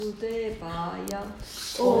Vasudevaya.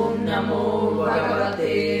 Om Namo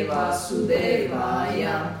Bhagavate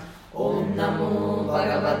Vasudevaya. Om Namo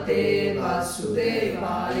Bhagavate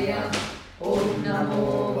Vasudevaya. Om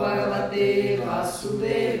Namo Bhagavate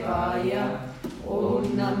Vasudevaya.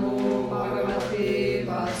 Om Namo Bhagavate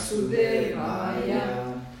Vasudevaya.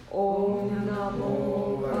 Om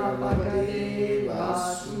Namo Bhagavate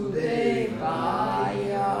Vasudevaya.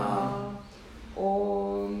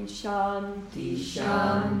 Om Shanti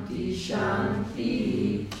Shanti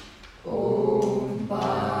Shanti. Om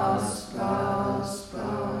Paz Paz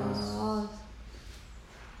Paz.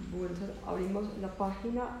 Bueno, entonces abrimos la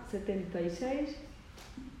página 76.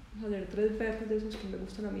 Vamos a leer 3 versos de esos que me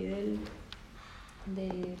gustan a mí del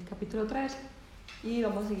capítulo 3 y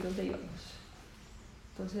vamos a seguir donde íbamos.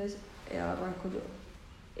 Entonces arranco yo.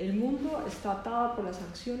 El mundo está atado por las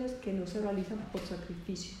acciones que no se realizan por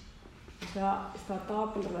sacrificio. O sea, está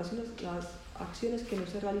atado por las acciones que no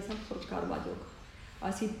se realizan por karma yoga.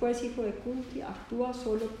 Así pues, hijo de Kunti, actúa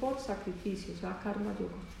solo por sacrificio, o sea, karma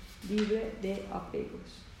yoga, libre de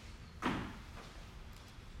apegos.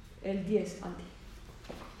 El 10, Andy.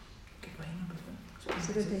 ¿Qué página, perdón?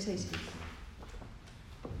 76.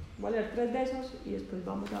 Voy a leer 3 de esos y después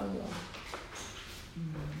vamos a donde vamos.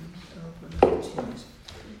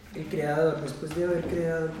 El Creador, después de haber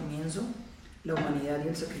creado al comienzo la humanidad y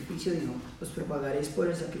el sacrificio, dijo: os propagaréis por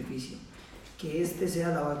el sacrificio, que este sea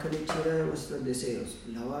la vaca lechera de vuestros deseos,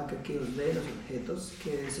 la vaca que os dé los objetos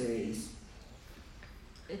que deseéis.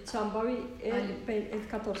 Chambhavi, el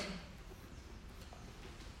 14.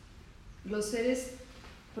 Los seres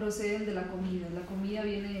proceden de la comida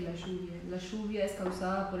viene de la lluvia es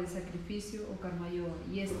causada por el sacrificio o karma yoga,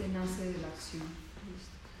 y este nace de la acción.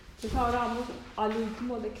 Entonces ahora vamos al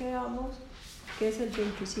último de que quedamos, que es el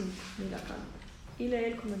 25, mira acá, y lee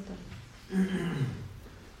el comentario.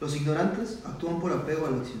 Los ignorantes actúan por apego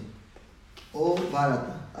a la acción. Oh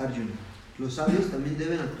Bharata, Arjuna, los sabios también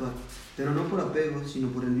deben actuar, pero no por apego, sino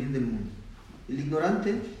por el bien del mundo. El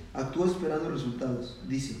ignorante actúa esperando resultados,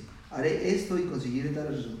 dice: haré esto y conseguiré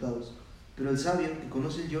tales resultados. Pero el sabio, que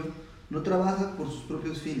conoce el yo, no trabaja por sus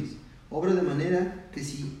propios fines, obra de manera que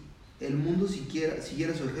si el mundo siguiera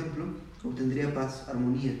su ejemplo, obtendría paz,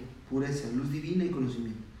 armonía, pureza, luz divina y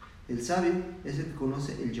conocimiento. El sabio es el que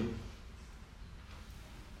conoce el yo.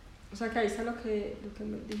 O sea que ahí está lo que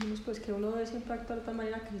dijimos, pues que uno debe siempre actuar de tal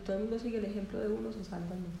manera que si todo el mundo sigue el ejemplo de uno, se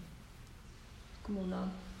salva el mundo. Como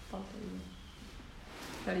una parte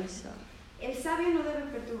de Clarisa. El sabio no debe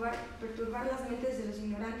perturbar las mentes de los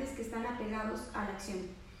ignorantes que están apegados a la acción.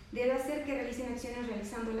 Debe hacer que realicen acciones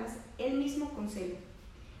realizándolas él mismo con celo.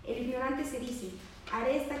 El ignorante se dice: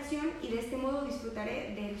 haré esta acción y de este modo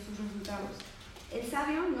disfrutaré de sus resultados. El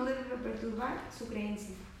sabio no debe perturbar su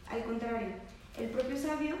creencia. Al contrario, el propio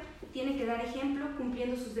sabio tiene que dar ejemplo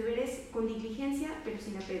cumpliendo sus deberes con diligencia pero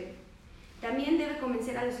sin apego. También debe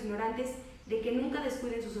convencer a los ignorantes de que nunca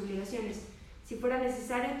descuiden sus obligaciones. Si fuera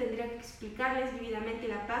necesario, tendría que explicarles vividamente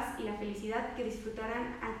la paz y la felicidad que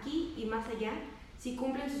disfrutarán aquí y más allá si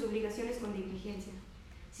cumplen sus obligaciones con diligencia.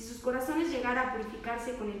 Si sus corazones llegaran a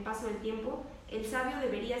purificarse con el paso del tiempo, el sabio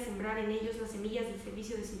debería sembrar en ellos las semillas del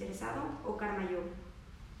servicio desinteresado o karma yoga.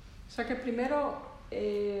 O sea que primero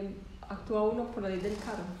actúa uno por la ley del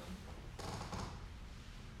karma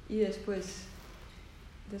y después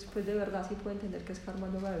de verdad sí puede entender que es karma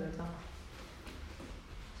yoga de verdad.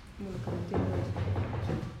 Como lo que no entiendo eso.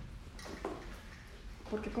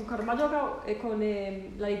 Porque con karma yoga, con la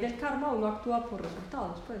ley del karma, uno actúa por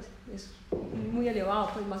resultados, pues es muy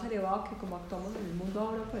elevado, pues más elevado que como actuamos en el mundo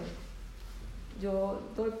ahora, pues yo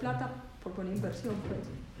doy plata por buena inversión, pues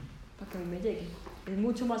para que a mí me llegue. Es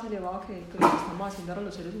mucho más elevado que lo que estamos haciendo ahora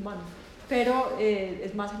los seres humanos, pero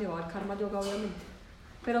es más elevado el karma yoga, obviamente.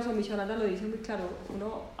 Pero Somishananda lo dice muy claro: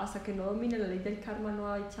 uno hasta que no domine la ley del karma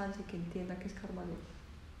no hay chance que entienda que es karma yoga.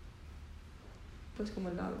 Pues como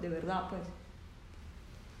de verdad, pues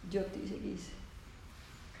yo te seguís.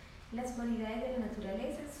 Las cualidades de la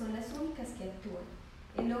naturaleza son las únicas que actúan.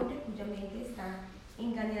 El hombre cuya mente está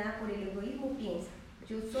engañada por el egoísmo piensa: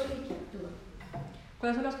 yo soy el que actúa.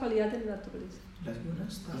 ¿Cuáles son las cualidades de la naturaleza? Las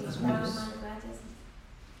buenas, las Brahma, malas. Rajas.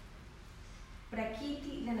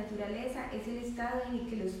 Prakriti, la naturaleza, es el estado en el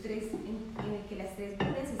que las tres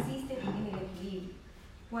gunas existen en el equilibrio.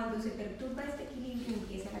 Cuando se perturba este equilibrio,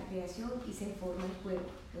 empieza la creación y se forma el cuerpo,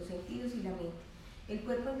 los sentidos y la mente. El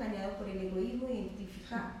cuerpo, engañado por el egoísmo,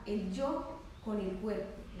 identifica el yo con el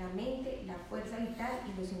cuerpo, la mente, la fuerza vital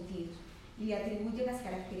y los sentidos, y le atribuye las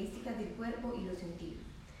características del cuerpo y los sentidos.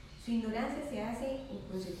 Su ignorancia se hace en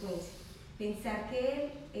consecuencia, pensar que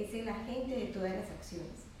él es el agente de todas las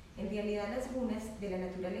acciones. En realidad, las gunas de la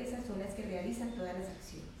naturaleza son las que realizan todas las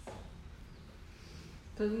acciones.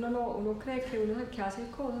 Entonces uno cree que uno es el que hace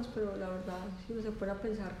cosas, pero la verdad, si uno se pone a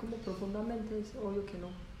pensar como profundamente, es obvio que no.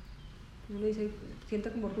 Uno dice,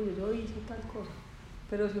 siente como orgullo, yo hice tal cosa.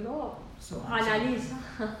 Pero si uno analiza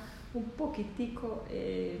un poquitico,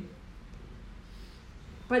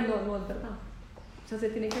 pues no es verdad. O sea, se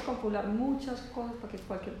tienen que calcular muchas cosas para que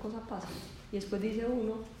cualquier cosa pase. Y después dice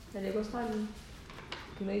uno, el ego es tan,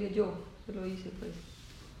 que uno dice, yo lo hice, pues.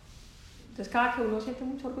 Entonces cada que uno siente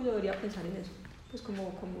mucho orgullo debería pensar en eso. Pues como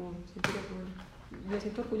sentir eso, bueno, me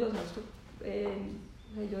siento orgullosa, esto,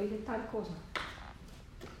 yo hice tal cosa.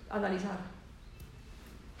 Analizar.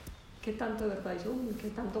 ¿Qué tanto de verdad hizo uno? ¿Qué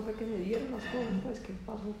tanto fue que se dieron las cosas? Pues, ¿qué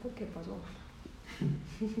pasó? ¿Por qué pasó?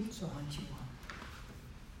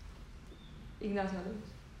 Ignacio.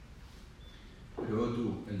 Luego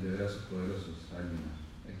tú, el de brazos poderosos, Arjuna,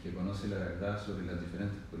 el que conoce la verdad sobre las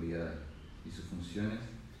diferentes cualidades y sus funciones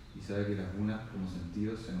y sabe que las gunas como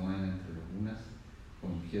sentidos se mueven entre los gunas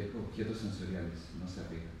como objetos sensoriales, no se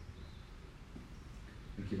apega.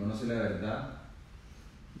 El que conoce la verdad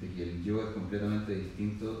de que el yo es completamente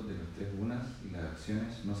distinto de los tres gunas y las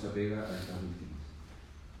acciones, no se apega a estas últimas.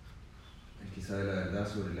 El que sabe la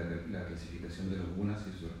verdad sobre la clasificación de los gunas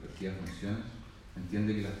y sus respectivas funciones,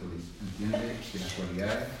 entiende que las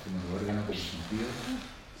cualidades, como los órganos de los sentidos,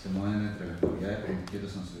 se mueven entre las cualidades como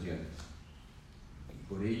objetos sensoriales.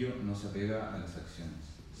 Por ello no se apega a las acciones,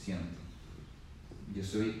 siente. Yo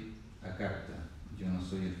soy akarta, yo no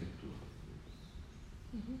soy efectuo.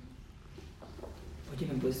 Oye,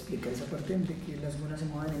 ¿me puedes explicar esa parte de que las gunas se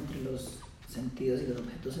mueven entre los sentidos y los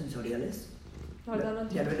objetos sensoriales? La verdad no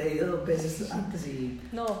ya entiendo. lo he leído 2 veces antes y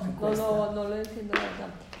No lo entiendo, la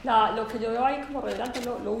verdad. Lo que yo veo ahí como relevante,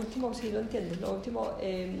 lo último sí lo entiendo. Lo último,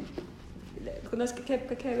 ¿qué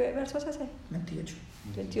verso es ese?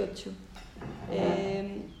 28.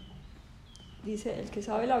 Dice, el que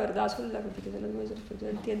sabe la verdad sobre la clasificación de los medios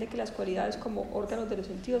respectivos entiende que las cualidades como órganos de los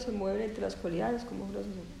sentidos se mueven entre las cualidades como órganos de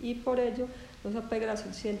los sentidos, y por ello no se apega a la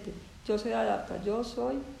siente. Yo soy adapta, yo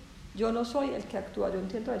no soy el que actúa, yo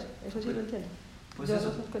entiendo eso sí lo entiendo. Pues yo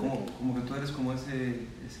eso, no como que tú eres como ese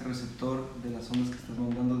receptor de las ondas que estás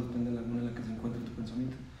mandando, depende de la luna en la que se encuentra tu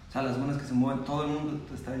pensamiento. O sea, las lunas que se mueven, todo el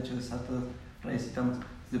mundo está hecho de satas, rayas y tamas.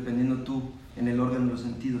 Dependiendo tú, en el órgano de los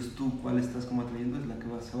sentidos, tú cuál estás como atrayendo es la que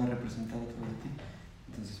se va a representar a través de ti.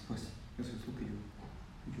 Entonces, pues, eso es lo que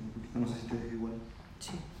yo no sé si te dejo igual.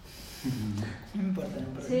 Sí. No me importa.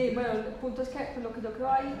 Sí, bueno, el punto es que pues, lo que yo creo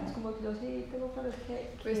ahí, pues como que yo sí tengo claro es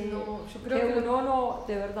que, Pues que, no, yo creo que uno no,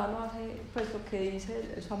 de verdad no hace pues lo que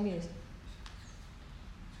dice eso a mí es.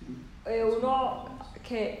 Uno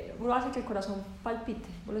hace que el corazón palpite,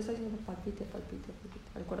 vos le estás diciendo palpite,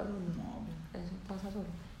 el corazón no, eso pasa solo,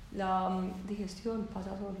 la digestión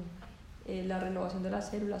pasa solo, la renovación de las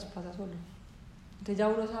células pasa solo, entonces ya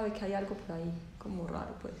uno sabe que hay algo por ahí como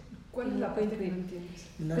raro pues. ¿Cuál es la parte que no entiendes?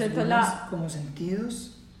 Las gunas como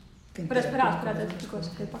sentidos que pero espera,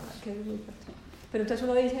 que es muy fuerte. Pero entonces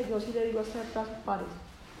uno dice, yo sí le digo a este brazo, pare,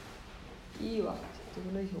 y va,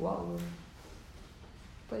 entonces uno dice, wow,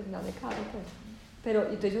 pues me hace caso, pues. Pero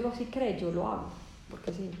entonces uno sí cree, yo lo hago,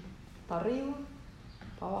 porque sí, para arriba,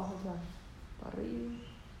 para abajo, para arriba,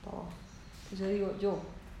 para abajo. Entonces digo, yo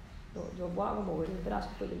voy a mover el brazo,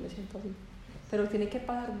 pues yo me siento así. Pero tiene que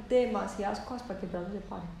pasar demasiadas cosas para que el brazo se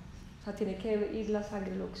pare. O sea, tiene que ir la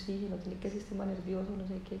sangre, el oxígeno, tiene que el sistema nervioso, no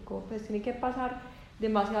sé qué, pues tiene que pasar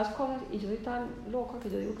demasiadas cosas y yo soy tan loca que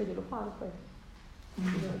yo digo que yo lo paro, pues.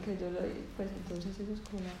 Pues entonces eso es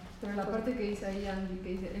como Pero la parte que dice ahí Andy, que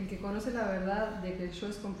dice, el que conoce la verdad de que el yo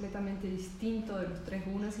es completamente distinto de los tres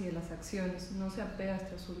gunas y de las acciones, no se apega a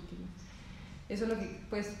estas últimas. Eso es lo que,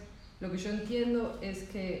 pues, lo que yo entiendo es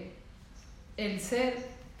que el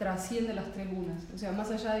ser trasciende las tres gunas, o sea, más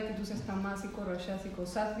allá de que tú seas tamásico, rayásico,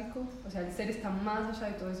 sátvico, o sea, el ser está más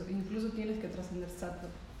allá de todo eso, incluso tienes que trascender sattva,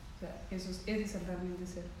 o sea, ese es el realmente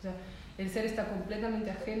ser, o sea, el ser está completamente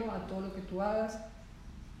ajeno a todo lo que tú hagas,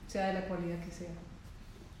 sea de la cualidad que sea.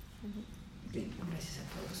 Bien, gracias a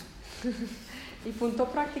todos. Y punto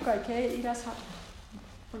práctico, hay que ir a sattva,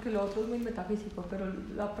 porque lo otro es muy metafísico, pero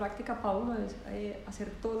la práctica para uno es hacer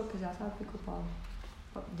todo lo que sea sátvico para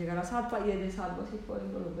llegar a sattva, y desde sattva sí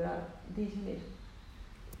podemos lograr, dicen ellos.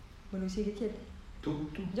 Bueno, y sigue quieto. ¿Tú?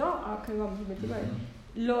 Yo, ok, vamos,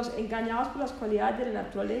 los engañados por las cualidades de la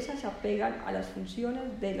naturaleza se apegan a las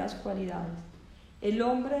funciones de las cualidades. El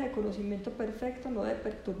hombre de conocimiento perfecto no debe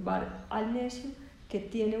perturbar al necio que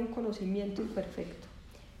tiene un conocimiento imperfecto.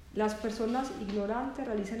 Las personas ignorantes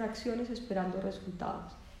realizan acciones esperando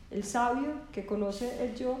resultados. El sabio que conoce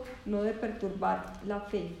el yo no debe perturbar la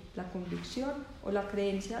fe, la convicción o la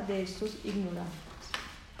creencia de estos ignorantes,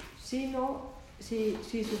 sino si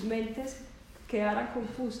sus mentes quedaran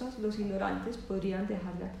confusas, los ignorantes podrían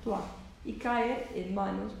dejar de actuar y caer en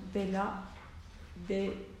manos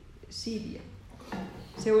de Siria.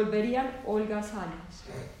 Se volverían holgazanes.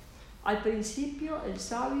 Al principio, el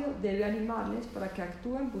sabio debe animarles para que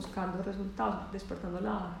actúen buscando resultados, despertando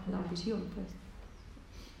la ambición, pues.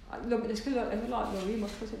 Es que eso lo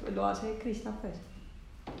vimos, pues, lo hace Krishna, pues.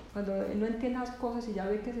 Cuando él no entiende las cosas y ya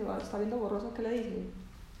ve que está viendo borroso, ¿qué le dice?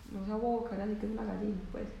 No se aboca, así que es una gallina,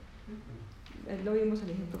 pues. Lo vimos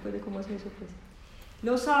el ejemplo, pues, de cómo es eso, pues.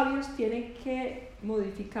 Los sabios tienen que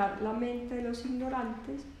modificar la mente de los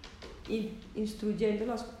ignorantes,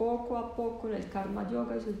 instruyéndolas poco a poco en el karma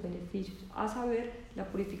yoga y sus beneficios, a saber, la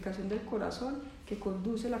purificación del corazón que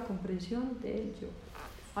conduce a la comprensión del yo.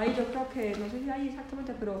 Ahí yo creo que, no sé si ahí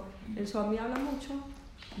exactamente, pero el Swami habla mucho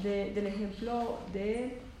del ejemplo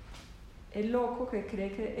de el loco que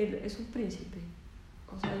cree que él es un príncipe,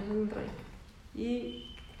 o sea, hijo de un rey,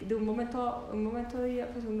 y de un momento de día,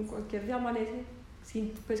 pues cualquier día amanece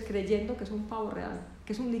pues creyendo que es un pavo real,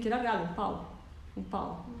 que es ni siquiera real, un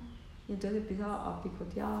pavo. Y entonces empieza a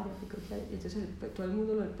picotear, y entonces todo el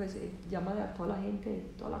mundo pues, llama a toda la gente,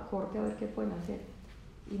 toda la corte a ver qué pueden hacer.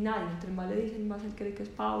 Y nadie, entre más le dicen, más él cree que es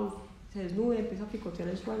pavo, se desnuda y empieza a picotear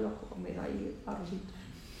el suelo, a comer ahí arrocito.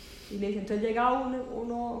 Y le dice, entonces llega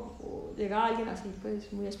alguien así,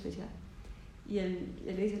 pues muy especial. Y él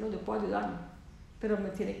le dice, no, yo puedo ayudarlo, pero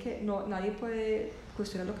nadie puede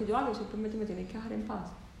cuestionar lo que yo hago, simplemente me tiene que dejar en paz.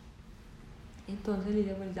 Entonces le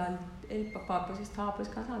dice, pues ya el papá pues estaba pues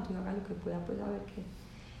casado, y haga lo que pueda, pues a ver qué.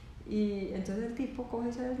 Y entonces el tipo coge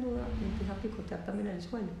y se desnuda y empieza a picotear también en el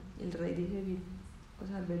suelo. Y el rey dice, o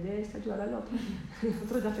sea, en vez de ayudar al otro,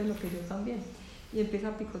 nosotros ya hacemos lo que yo también. Y empieza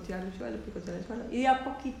a picotear el suelo. Y de a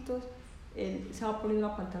poquitos él se va poniendo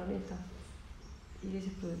la pantaloneta. Y le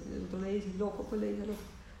dice, pues, el otro le dice, loco, pues le dice loco.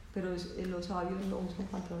 Pero los sabios no usan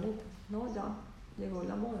pantalonetas, ¿no? Ya llegó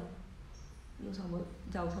la moda.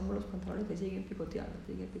 Ya usamos los pantalones que siguen picoteando.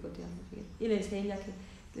 Y le enseña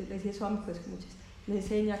le dice Swami, pues le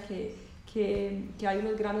enseña que hay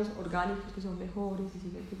unos granos orgánicos que son mejores y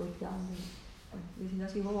siguen picoteando. Bueno, le enseña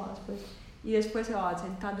así bobadas, pues. Y después se va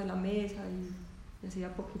sentando en la mesa y así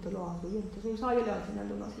a poquito lo va subiendo. Entonces un sabio le va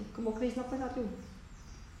enseñando uno así, como Krishna pues Arjuna.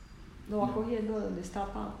 Lo va cogiendo de donde está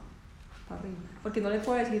para arriba. Porque no le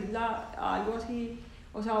puede decir algo así,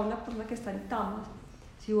 o sea, a una persona que está en tamas.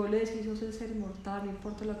 Si vos le decís, sos el ser inmortal, no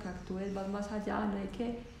importa lo que actúes, vas más allá, no hay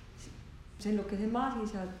que, se enloquece más y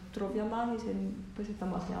se atrofia más y se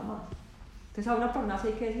tamasea más. Entonces a una persona así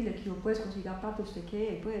hay que decirle que yo pues consiga plata, usted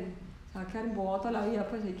que pues se va a quedar embobado toda la vida,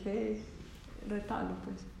 pues hay que retarlo,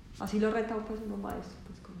 pues. Así lo reta pues unos maestros,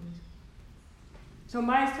 pues con eso. Son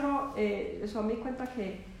maestros, eso a mí cuenta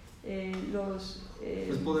que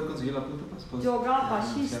es poder conseguir la plata, pues. Yoga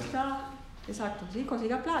Vashista, exacto, sí,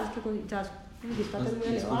 consiga plata, es que ya es muy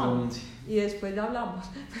elevado y después ya hablamos,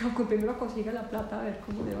 pero primero consiga la plata a ver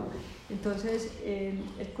cómo le va. Entonces él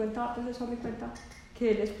cuenta, pues el Swami cuenta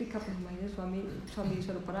que él explica, pues imagínese Swami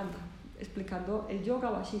Swaruparanda explicando el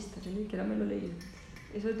yoga vashista, yo ni siquiera me lo leí.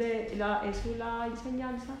 Eso es la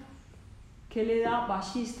enseñanza que le da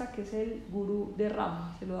Vashista, que es el gurú de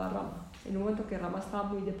Rama, se lo da Rama, en un momento que Rama estaba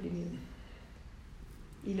muy deprimido.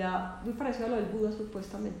 Y muy parecido a lo del Buda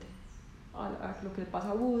supuestamente, a lo que le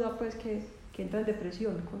pasa a Buda, pues que entra en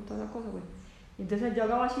depresión con toda esa cosa, bueno. Entonces el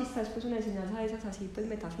yoga vashista es pues una enseñanza de esas así pues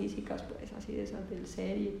metafísicas, pues así de esas del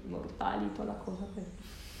ser y mortal y toda la cosa, pues.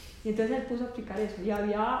 Y entonces él puso a explicar eso y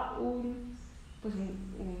había un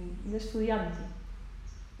estudiante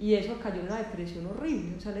y eso cayó en una depresión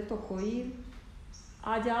horrible, o sea, le tocó ir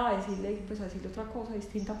allá a decirle otra cosa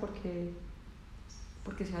distinta porque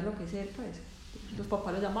se va a enloquecer, pues. Los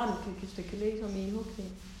papás lo llamaron, que usted qué le hizo a mi hijo,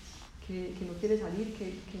 que no quiere salir,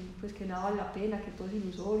 que nada vale la pena, que todo es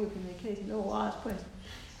ilusorio, que no hay que decirle bobadas, pues.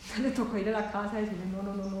 Entonces le tocó ir a la casa y decirle,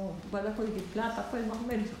 no, vas a conseguir plata, pues, más o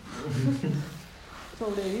menos.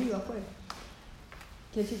 Sobreviva, pues.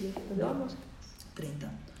 ¿Quién sigue? ¿Nos llevamos?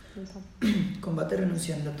 30. Combate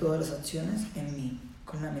renunciando a todas las acciones en mí,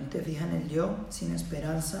 con la mente fija en el yo, sin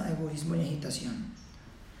esperanza, egoísmo y agitación.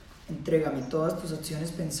 Entrégame todas tus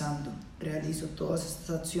acciones pensando, realizo todas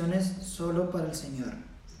estas acciones solo para el Señor.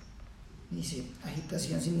 Dice,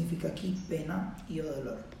 agitación significa aquí pena y o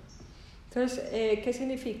dolor. Entonces, ¿qué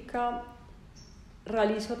significa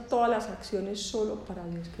realizo todas las acciones solo para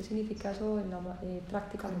Dios? ¿Qué significa eso en la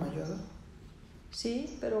práctica? ¿Karma yoga?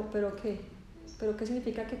 Sí, pero ¿qué? ¿Pero qué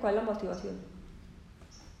significa que cuál es la motivación?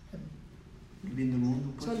 El bien del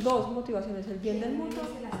mundo. Pues. Son dos motivaciones, el bien del mundo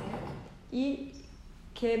y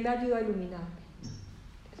que me ayuda a iluminarme.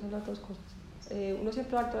 Son las dos cosas. Uno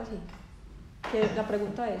siempre actúa así. Que la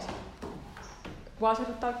pregunta es, voy a hacer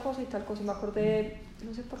tal cosa y tal cosa. Y me acordé,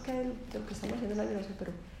 no sé por qué, de lo que estamos haciendo en la no sé,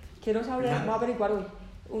 pero quiero saber, voy a averiguar hoy.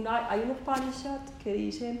 Hay un Upanishad que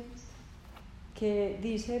dice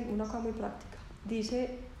una cosa muy práctica.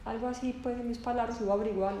 Dice algo así, pues en mis palabras, y voy a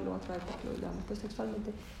averiguar, lo voy a traer porque lo llamo pues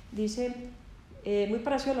textualmente. Dice, muy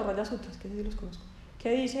parecido a los Raya Sutras, que sí los conozco,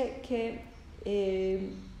 que dice que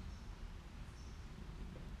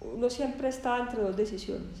uno siempre está entre dos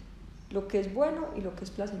decisiones, lo que es bueno y lo que es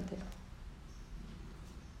placentero.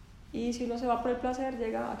 Y si uno se va por el placer,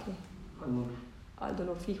 llega ¿a qué? Al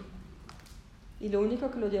dolor fijo. Y lo único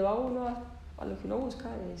que lo lleva a uno a lo que uno busca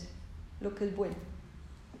es lo que es bueno.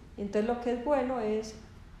 Entonces lo que es bueno es,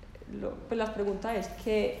 pues la pregunta es,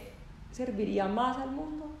 ¿qué serviría más al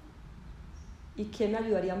mundo? ¿Y qué me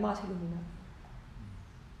ayudaría más a iluminar?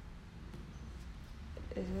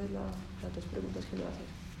 Esas son las dos preguntas que uno va a hacer,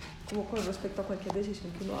 como con respecto a cualquier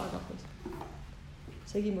decisión que uno haga, pues.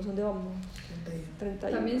 Seguimos, ¿dónde vamos?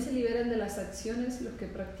 31. También se liberan de las acciones los que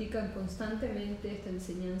practican constantemente esta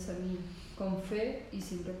enseñanza mía, con fe y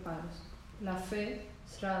sin reparos. La fe,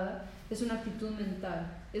 Sraddha, es una actitud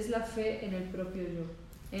mental, es la fe en el propio yo,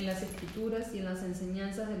 en las escrituras y en las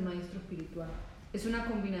enseñanzas del maestro espiritual. Es una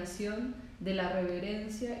combinación de la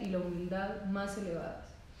reverencia y la humildad más elevadas.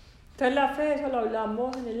 Entonces la fe, eso lo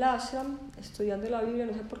hablamos en el ashram, estudiando la Biblia,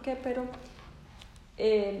 no sé por qué, pero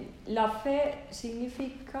la fe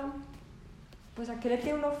significa, pues a qué le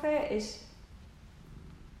tiene uno fe es,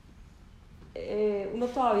 uno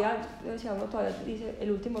todavía dice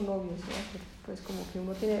el último novio, ¿sí? Pues como que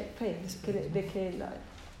uno tiene fe, entonces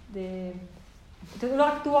uno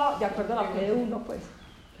actúa de acuerdo a la fe de uno, pues.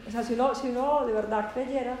 O sea, si uno de verdad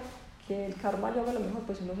creyera que el karma yoga a lo mejor,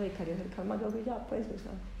 pues uno se dedicaría a hacer karma yoga y ya, pues, o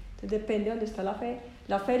sea, entonces depende de dónde está la fe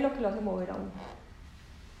es lo que lo hace mover a uno.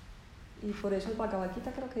 Y por eso el Bhagavad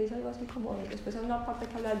Guita creo que dice algo así como, después hay una parte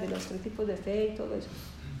que habla de los 3 tipos de fe y todo eso.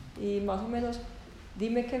 Y más o menos,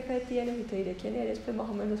 dime qué fe tienes y te diré quién eres, pues más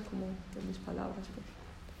o menos como de mis palabras. Pues.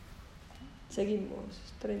 Seguimos,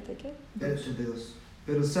 30 y qué. 32.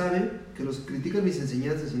 Pero sabe que los que critican mis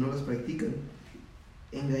enseñanzas y no las practican,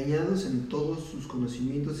 engañados en todos sus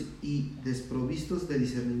conocimientos y desprovistos de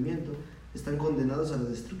discernimiento, están condenados a la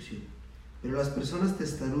destrucción. Pero las personas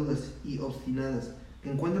testarudas y obstinadas, que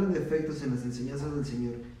encuentran defectos en las enseñanzas del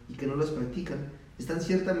Señor y que no las practican, están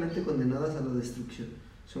ciertamente condenadas a la destrucción.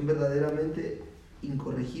 Son verdaderamente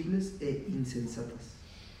incorregibles e insensatas.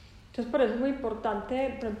 Entonces por eso es muy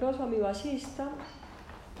importante, por ejemplo, Swami Vasista,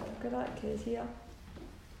 que decía,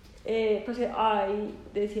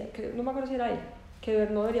 decía, que no me acuerdo si era él, que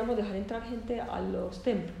no deberíamos dejar entrar gente a los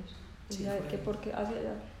templos, decía, sí, que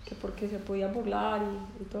porque se podían burlar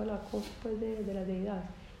y toda la cosa pues, de las deidades.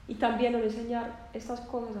 Y también no enseñar estas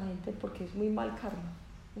cosas a gente porque es muy mal karma.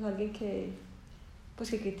 O sea, alguien que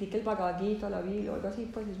critique el Bhagavad Gita, la Biblia o algo así,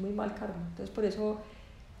 pues es muy mal karma. Entonces por eso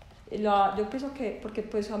yo pienso que, porque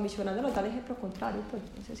pues a misionando nos da el ejemplo contrario, pues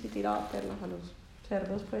no sé si tiraba perlas a los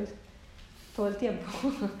cerdos pues todo el tiempo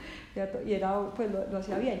y era, pues lo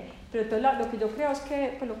hacía bien. Pero entonces lo que yo creo es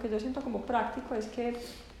que, pues lo que yo siento como práctico es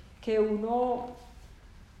que uno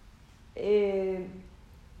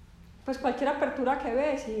pues cualquier apertura que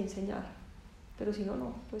ve, sí, enseñar, pero si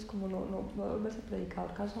no, pues como no volverse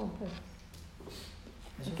predicador casón, pues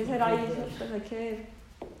hay que ser ahí, pues hay que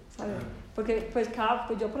saber, porque pues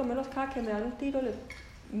yo por lo menos cada que me dan un tiro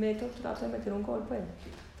trato de meter un golpe,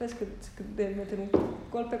 pues de meter un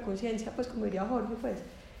golpe de conciencia, pues como diría Jorge, pues,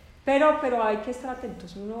 pero hay que estar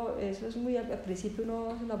atentos, eso es muy, al principio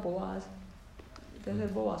uno hace unas bobadas, debe ser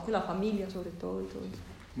bobadas con la familia sobre todo y todo eso.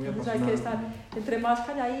 Entonces hay que estar entre más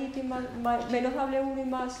calladito y menos hable uno y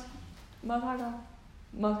más haga,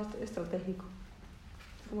 más estratégico,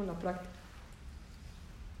 como en la práctica.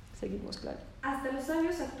 Seguimos, claro. Hasta los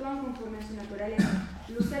sabios actúan conforme a su naturaleza.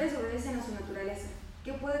 Los seres obedecen a su naturaleza.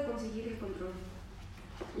 ¿Qué puede conseguir el control?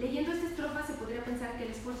 Leyendo esta estrofa se podría pensar que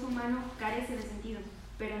el esfuerzo humano carece de sentido,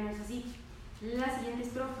 pero no es así. La siguiente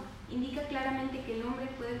estrofa indica claramente que el hombre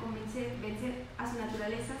puede vencer a su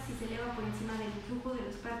naturaleza si se eleva por encima del influjo de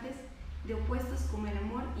las partes de opuestos como el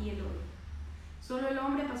amor y el odio. Solo el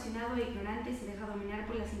hombre apasionado e ignorante se deja dominar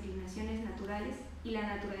por las inclinaciones naturales y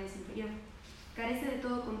la naturaleza inferior. Carece de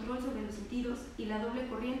todo control sobre los sentidos y la doble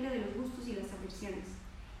corriente de los gustos y las aversiones.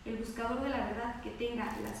 El buscador de la verdad que tenga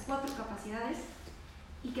las 4 capacidades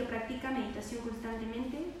y que practica meditación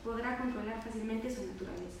constantemente podrá controlar fácilmente su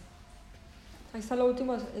naturaleza. Ahí está lo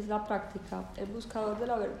último, es la práctica. El buscador de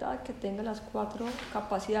la verdad que tenga las 4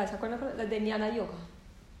 capacidades. ¿Se acuerdan de Jnana Yoga?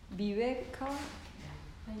 Viveka,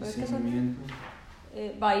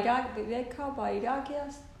 Viveka, Vairagya,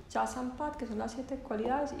 Chasampat, que son las 7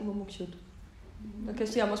 cualidades, y Mumukshut. lo que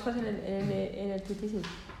estudiamos pues en el TTC.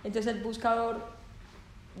 Entonces el buscador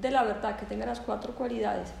de la verdad que tenga las 4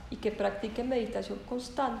 cualidades y que practique meditación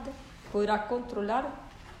constante podrá controlar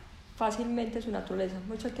fácilmente su naturaleza.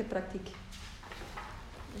 Mucho el que practique,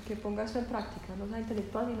 el que ponga esto en práctica, no sea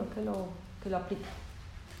intelectual sino que lo aplique,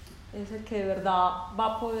 es el que de verdad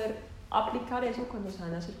va a poder aplicar eso cuando se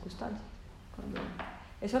dan las circunstancias.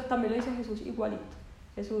 Eso también lo dice Jesús igualito.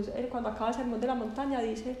 Jesús, cuando acaba el sermón de la montaña,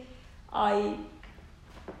 dice, hay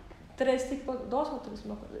 3 tipos, 2 o 3,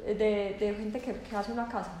 no, de gente que hace una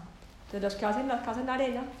casa. Entonces los que hacen la casa en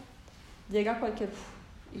arena, llega cualquier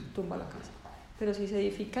y tumba la casa. Pero si se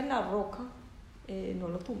edifica en la roca, no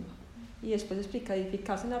lo tumba. Y después explica,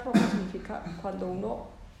 edificarse en la roca significa cuando uno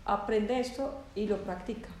aprende esto y lo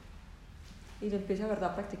practica. Y lo empieza de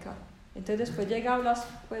verdad a practicar. Entonces después llegan las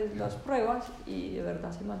pruebas y de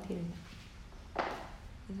verdad se mantienen.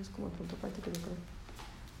 Ese es como el punto práctico, yo creo.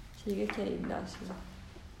 Sigue que Ignacio.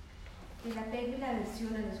 El apego y la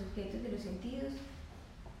aversión a los objetos de los sentidos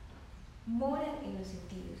moran en los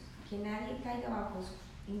sentidos. Que nadie caiga bajo su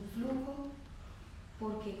influjo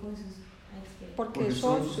porque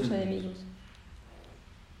son sus enemigos.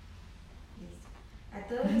 A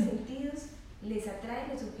todos los sentidos les atraen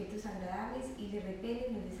los objetos agradables y les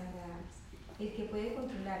repelen los desagradables. El que puede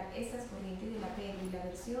controlar estas corrientes del apego y la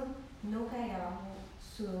aversión no caerá bajo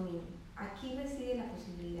su dominio. Aquí reside la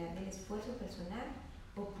posibilidad del esfuerzo personal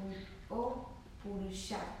o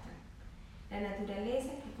purushartha, la naturaleza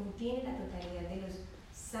que contiene la totalidad de los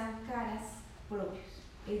sankaras propios,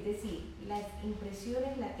 es decir, las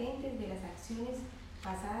impresiones latentes de las acciones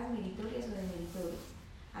pasadas meritorias o demeritorias.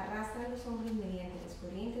 Arrastra a los hombres mediante las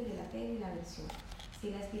corrientes del apego y la aversión. Si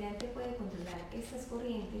el aspirante puede controlar estas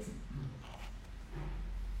corrientes,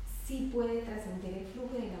 sí puede trascender el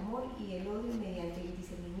flujo del amor y el odio mediante el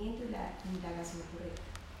discernimiento y la indagación correcta.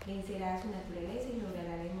 Vencerá a su naturaleza y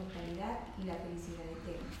logrará la inmortalidad y la felicidad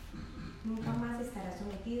eterna. Nunca más estará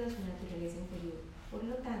sometido a su naturaleza inferior. Por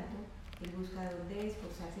lo tanto, el buscador debe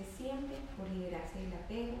esforzarse siempre por liberarse del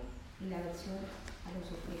apego y la aversión a los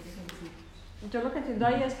objetos sensibles. Yo lo que entiendo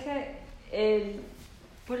ahí es que,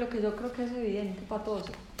 pues lo que yo creo que es evidente para todos,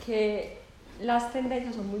 que las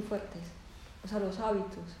tendencias son muy fuertes, o sea, los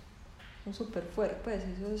hábitos son súper fuertes, pues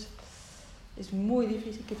eso es muy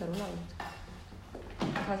difícil quitar un hábito,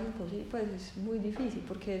 casi imposible, pues es muy difícil,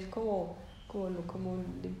 porque es como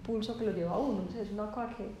el impulso que lo lleva a uno, o sea, es una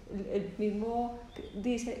cosa que el mismo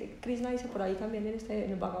dice, Krishna dice por ahí también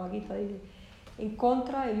en el Bhagavad Gita, dice, en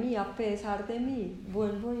contra de mí, a pesar de mí,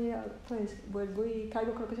 vuelvo y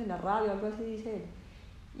caigo, creo que es en la rabia, algo así dice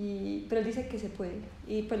él. Pero él dice que se puede.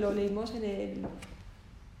 Y pues lo leímos en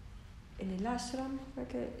el ashram,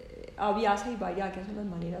 que Abhyasa y Vairagya son las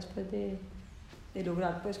maneras pues de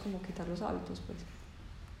lograr pues como quitar los hábitos pues.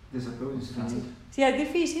 Desapego y discernimiento. Sí, es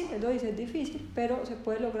difícil, él lo dice, es difícil, pero se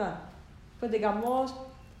puede lograr. Pues digamos,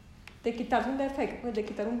 de quitarse un defecto, pues de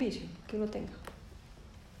quitar un vicio que uno tenga.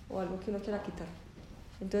 O algo que uno quiera quitar.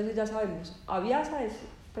 Entonces ya sabemos, Abhyasa es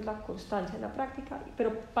pues, la constancia en la práctica,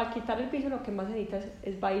 pero para quitar el vicio lo que más se necesita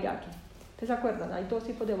es Vairagya. ¿Ustedes se acuerdan? Hay 2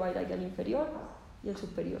 tipos de Vairagya, el inferior y el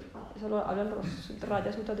superior. Eso lo hablan los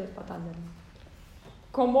Raya Sutras de Patanjali.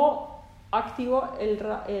 ¿Cómo activo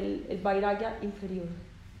el Vairagya inferior?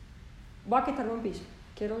 Voy a quitarme un vicio,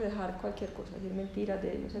 quiero dejar cualquier cosa, decir mentiras,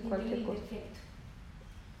 no sé, cualquier cosa.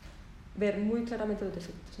 Ver muy claramente los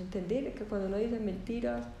defectos, entender que cuando uno dice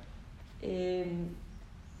mentiras,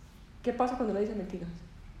 ¿qué pasa cuando uno dice mentiras?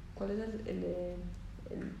 ¿Cuál es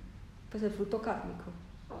el fruto kármico?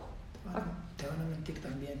 Te van a mentir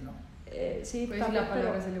también, ¿no? Sí, pues también, la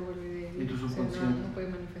palabra pero se le vuelve débil, y tu subconsciente no puede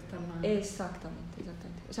manifestar nada. Exactamente.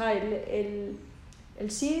 O sea, el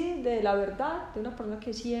sí de la verdad, de una persona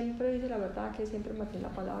que siempre dice la verdad, que siempre mantiene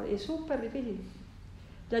la palabra, es súper difícil.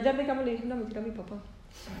 Yo ayer, digamos, le dije una mentira a mi papá.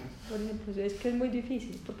 Por ejemplo, es que es muy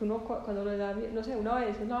difícil, porque uno cuando le da, no sé, una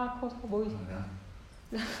vez, una cosa bobísima.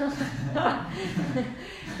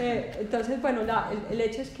 Entonces, bueno, el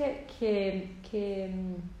hecho es que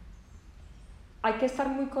hay que estar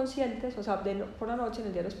muy conscientes, o sea, por la noche en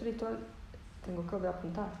el diario espiritual tengo que volver a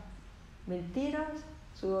apuntar. Mentiras,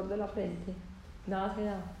 sudor de la frente, nada se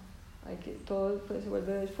da. Todo pues, se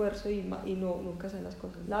vuelve de esfuerzo y nunca se dan las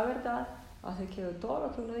cosas. La verdad hace que todo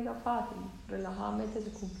lo que uno diga fácil, relajadamente se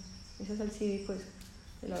cumpla. Ese es el CD, pues,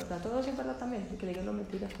 de la verdad. Todo eso es verdad también, que le digan no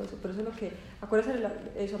mentiras, todo eso. Pero eso es lo que, acuérdense,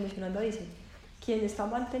 eso mencionando dice, quien está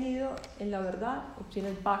mantenido en la verdad obtiene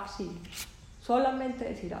el back-seed. Solamente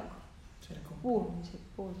decir algo. Se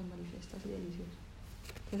manifiesta así delicioso.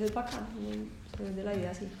 Eso es bacán, se vende la vida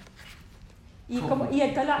así.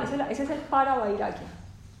 Ese es el para-vairagya.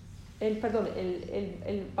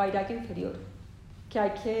 El Vairagya inferior. que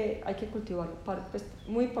hay que cultivarlo. Pues,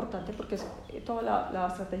 muy importante porque es toda la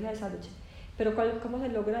estrategia de esa noche. Pero ¿cómo se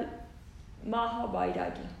logra el Maha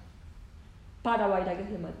Vairagya? Para Vairagya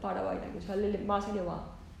se llama, para Vairagya, o sea, el más elevado.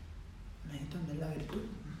 Meditando en la virtud.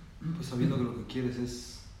 Pues sabiendo que lo que quieres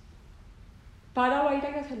es... Para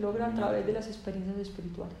Vairagya se logra a través de las experiencias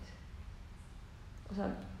espirituales. O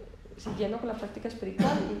sea, siguiendo con la práctica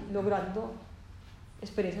espiritual y logrando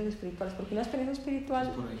experiencias espirituales, porque una experiencia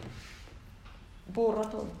espiritual borra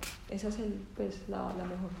todo. Esa es la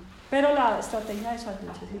mejor. Pero la estrategia de esas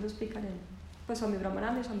noches, sí lo explican pues Swami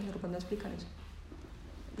Brahmananda y Swami Sarupanda explican eso.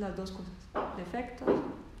 Las dos cosas, defectos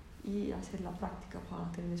y hacer la práctica para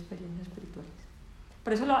tener experiencias espirituales.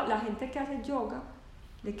 Por eso la gente que hace yoga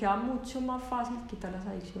le queda mucho más fácil quitar las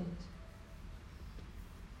adicciones.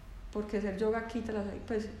 Porque hacer yoga quita las adicciones,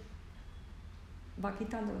 pues va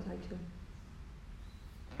quitando las adicciones.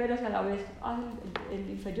 Pero si a la vez hace el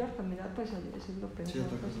inferior caminar, pues eso es lo peor. Sí,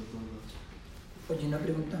 Oye, una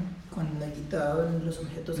pregunta. Cuando la Guita en los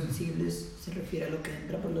objetos sensibles, ¿se refiere a lo que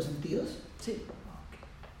entra por los sentidos? Sí.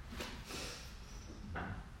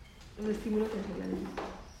 El estímulo sensorial.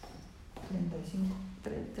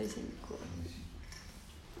 35.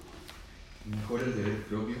 Mejor el deber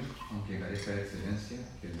propio, aunque carezca de excelencia,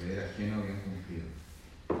 que el deber ajeno bien cumplido.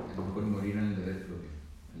 Es mejor morir en el deber propio.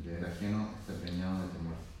 El deber ajeno está preñado de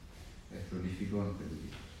temor. Es prolífico en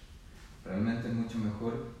peligro. Realmente es mucho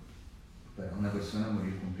mejor para una persona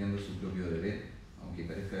morir cumpliendo su propio deber, aunque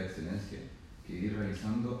carezca de excelencia, que ir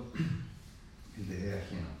realizando el deber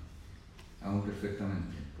ajeno, aún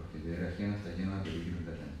perfectamente, porque el deber ajeno está lleno de peligros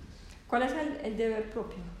latentes. ¿Cuál es el deber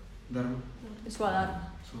propio? Dharma.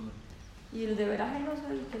 Swadharma. Y el deber ajeno es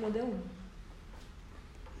el que nos dé uno.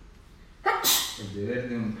 El deber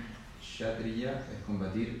de un kshatriya es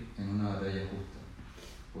combatir en una batalla justa.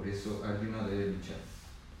 Por eso Arjuna debe luchar.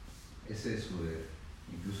 Ese es su deber.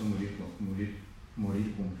 Incluso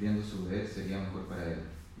morir cumpliendo su deber sería mejor para él.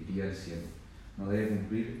 Iría al cielo. No debe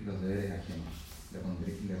cumplir los deberes ajenos. Le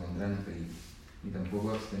pondrán en peligro. Ni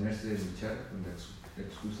tampoco abstenerse de luchar con la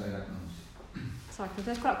excusa de la ganancia. Exacto.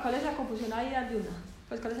 Entonces, ¿cuál es la confusión ahí de Arjuna?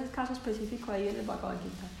 Pues, ¿cuál es el caso específico ahí en el Bhagavad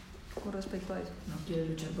Gita con respecto a eso? No quiere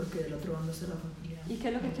luchar porque del otro bando está la familia. ¿Y qué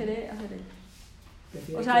es lo que quiere hacer él?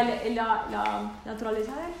 Prefiere O sea, la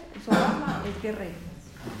naturaleza de él, su alma es guerrero.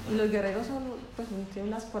 Y los guerreros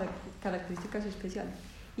tienen unas características especiales.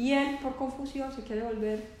 Y él, por confusión, se quiere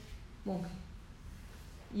volver monje.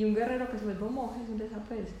 Y un guerrero que se vuelve monje es un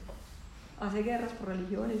desapego. Hace guerras por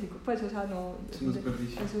religiones, y, pues, o sea, no, es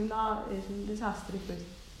un desastre, pues.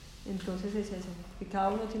 Entonces es eso, que cada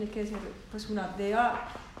uno tiene que ser, pues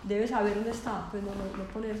debe saber dónde está, pues no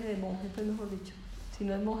ponerse de monje, pues mejor dicho. Si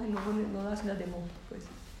no es monje, no nace las de monje, pues.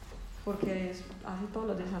 Porque hace todos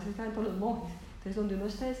los desastres que hacen todos los monjes. Entonces, donde uno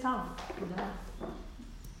está, pues nada.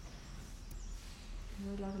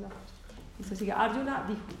 No es la cosa. Entonces, sigue, Arjuna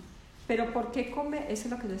dijo, pero ¿por qué come? Eso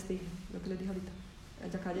es lo que les dije, lo que les dije ahorita.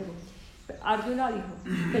 Ya acá llegó. Arjuna dijo,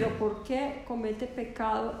 pero ¿por qué comete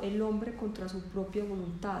pecado el hombre contra su propia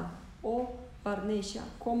voluntad? O Varnesha,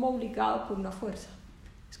 como obligado por una fuerza.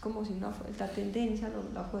 Es como si la tendencia,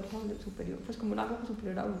 la fuerza superior, pues como algo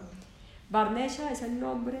superior a uno. Varnesha es el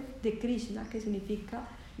nombre de Krishna, que significa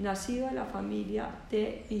nacido de la familia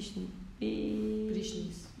de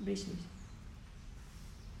Vrishnis.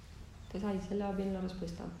 Entonces ahí se la viene la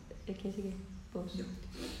respuesta. ¿Quién sigue? Vos. Yo.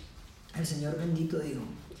 El Señor bendito dijo,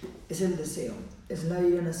 es el deseo, es la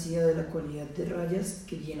ira nacida de la cualidad de rayas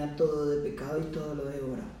que llena todo de pecado y todo lo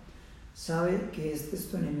devora. Sabe que este es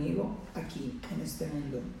tu enemigo aquí, en este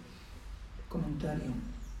mundo. Comentario.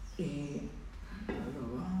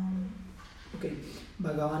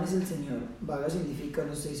 Bhagavan es el Señor. Bhaga significa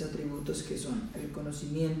los 6 atributos que son el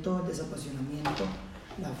conocimiento, el desapasionamiento,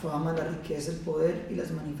 la fama, la riqueza, el poder y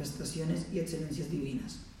las manifestaciones y excelencias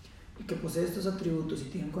divinas. El que posee estos atributos y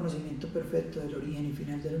tiene un conocimiento perfecto del origen y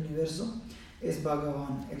final del universo es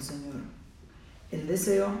Bhagavan, el Señor. El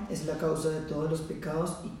deseo es la causa de todos los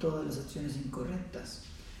pecados y todas las acciones incorrectas.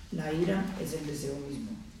 La ira es el deseo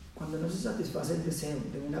mismo. Cuando no se satisface el deseo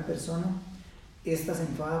de una persona, ésta se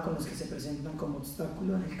enfada con los que se presentan como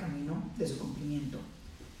obstáculo en el camino de su cumplimiento.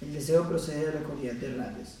 El deseo procede de la cualidad de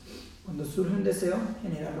rayas. Cuando surge un deseo,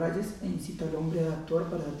 genera rayas e incita al hombre a actuar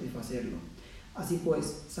para satisfacerlo. Así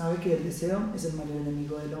pues, sabe que el deseo es el mayor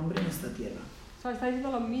enemigo del hombre en esta tierra. O sea, está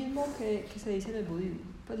diciendo lo mismo que se dice en el budismo,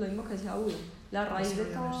 pues lo mismo que decía Buda. La raíz de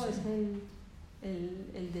todo es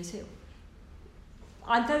el deseo.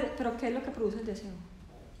 ¿Pero qué es lo que produce el deseo?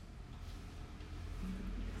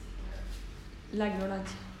 La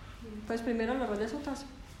ignorancia. Pues primero los rayas sutras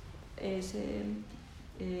es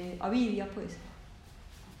avidia, pues.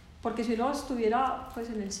 porque si uno estuviera pues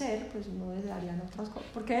en el ser, pues uno desearía otras cosas.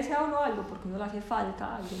 ¿Por qué desea uno algo? Porque uno le hace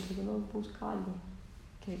falta algo, entonces uno busca algo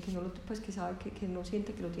que no lo, pues que sabe que no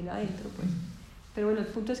siente que lo tiene adentro, pues. Pero bueno, el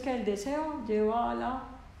punto es que el deseo lleva a la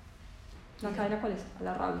cadena, ¿cuál es? A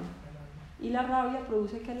la rabia. Y la rabia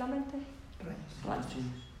produce, ¿qué en la mente? Rayos.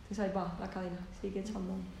 Entonces ahí va la cadena, sigue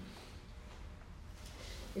echando.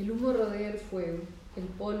 El humo rodea el fuego, el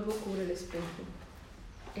polvo cubre el espejo,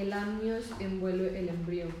 el amnios envuelve el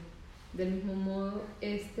embrión, del mismo modo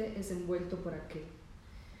este es envuelto por aquel.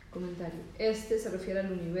 Comentario: este se refiere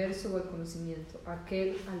al universo o al conocimiento,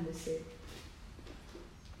 aquel al deseo.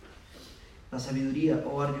 La sabiduría,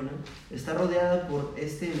 oh Arjuna, está rodeada por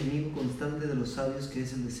este enemigo constante de los sabios que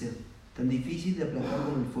es el deseo, tan difícil de aplacar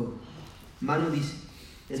como el fuego. Manu dice,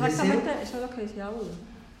 exactamente deseo, eso es lo que decía Buda.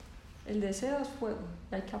 El deseo es fuego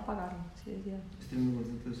y hay que apagarlo. Sí, decía. Este enemigo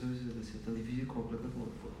constante de los sabios es el deseo, tan difícil como aplacar como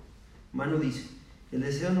el fuego. Manu dice, el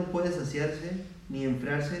deseo no puede saciarse ni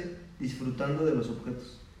enfriarse disfrutando de los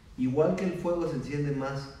objetos. Igual que el fuego se enciende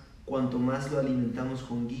más cuanto más lo alimentamos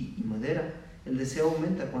con ghee y madera, el deseo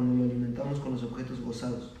aumenta cuando lo alimentamos con los objetos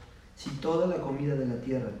gozados. Si toda la comida de la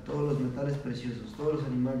tierra, todos los metales preciosos, todos los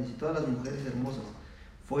animales y todas las mujeres hermosas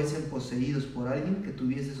fuesen poseídos por alguien que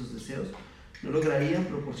tuviese esos deseos, no lograrían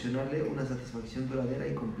proporcionarle una satisfacción duradera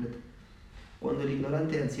y completa. Cuando el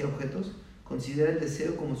ignorante ansía objetos, considera el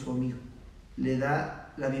deseo como su amigo, le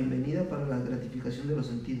da la bienvenida para la gratificación de los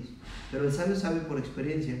sentidos, pero el sabio sabe por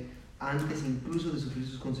experiencia, antes incluso de sufrir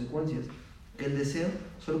sus consecuencias, que el deseo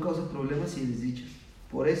solo causa problemas y desdichas.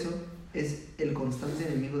 Por eso es el constante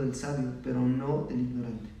enemigo del sabio, pero no del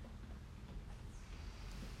ignorante.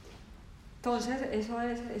 Entonces,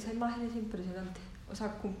 esa imagen es impresionante. O sea,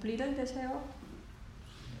 cumplir el deseo,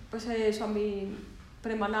 pues eso a mí,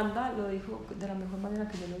 Premananda lo dijo de la mejor manera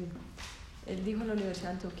que yo lo digo. Él dijo en la Universidad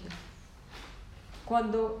de Antioquia,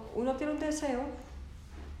 cuando uno tiene un deseo,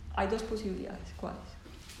 hay dos posibilidades. ¿Cuáles?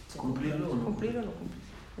 ¿Cumplirlo o no? Cumplir o no cumplir.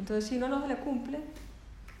 Entonces, si uno no se le cumple,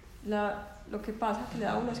 lo que pasa que le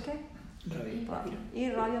da a uno es que rabia. Y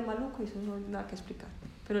rabia maluco, y eso no hay nada que explicar.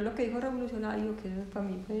 Pero lo que dijo revolucionario, que para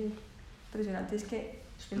mí fue impresionante, es que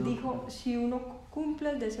él dijo, si uno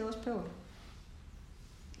cumple el deseo es peor.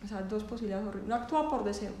 O sea, dos posibilidades horribles. Uno actúa por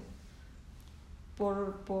deseo,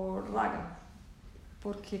 por raga,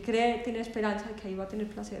 porque tiene esperanza de que ahí va a tener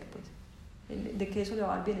placer, pues, de que eso le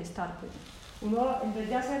va a dar bienestar, pues. Uno, en vez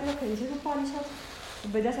de hacer lo que dice su panza,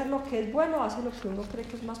 en vez de hacer lo que es bueno, hace lo que uno cree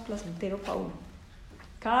que es más placentero para uno.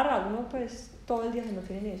 Cada rato uno, pues, todo el día se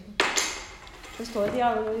mete en eso. Pues todo el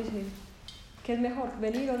día uno dice, ¿qué es mejor?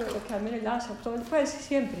 ¿Venir o quedarme en el lazo? Pues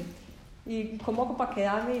siempre. ¿Y cómo hago para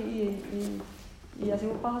quedarme y hacer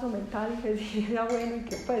un pajazo mental y que sea bueno? Y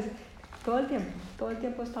que, pues, todo el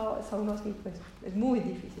tiempo está uno así, pues. Es muy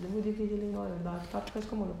difícil uno de verdad estar, pues,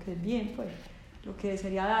 como lo que es bien, pues, lo que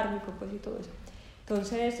sería dármico, pues, y todo eso.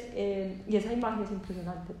 Entonces, y esa imagen es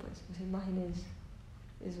impresionante, pues, esa imagen es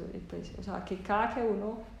pues, o sea, que cada que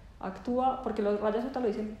uno actúa, porque los Raya Sutta lo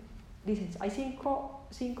dicen, hay cinco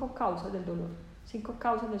causas del dolor, 5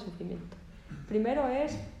 causas del sufrimiento. Primero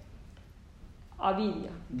es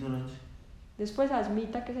avidya, después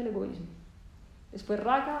asmita, que es el egoísmo, después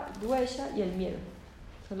raga, dvesha y el miedo,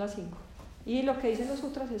 son las 5. Y lo que dicen los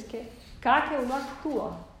sutras es que cada que uno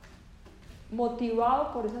actúa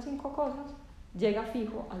motivado por esas 5 cosas, llega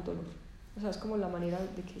fijo al dolor. O sea, es como la manera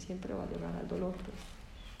de que siempre va a llegar al dolor, pues.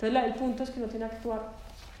 Entonces el punto es que uno tiene que actuar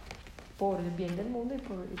por el bien del mundo y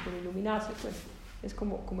por iluminarse, pues. Es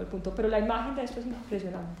como el punto. Pero la imagen de esto es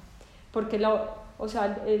impresionante, porque el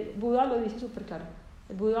Buda lo dice súper claro.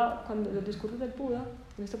 El Buda, cuando los discursos del Buda,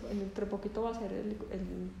 entre poquito va a ser el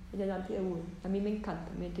Yayanti de Buda. A mí me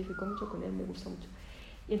encanta, me identifico mucho con él, me gusta mucho.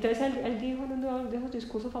 Y entonces él dijo en uno de esos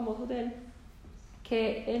discursos famosos de él,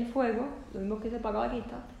 que el fuego, lo mismo que dice el Bhagavad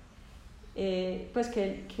Guita, pues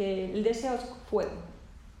que el deseo es fuego.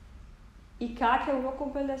 Y cada que uno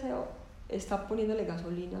cumple el deseo, está poniéndole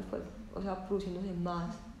gasolina al fuego, o sea, produciéndose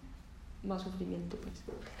más sufrimiento, pues.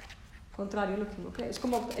 Contrario a lo que uno cree. Es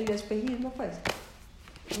como el espejismo, pues.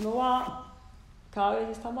 Uno va, cada vez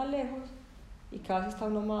está más lejos y cada vez está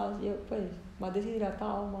uno más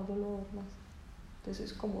deshidratado, más dolor, más.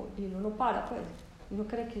 Entonces es como, y uno no para, pues. Uno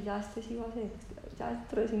cree que ya sí va a ser, ya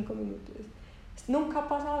dentro de 5 minutos. Nunca ha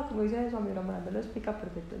pasado, como dice eso, a mi hermana me lo explica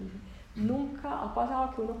perfecto. Dice, nunca ha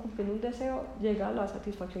pasado que uno cumpliendo un deseo llega a la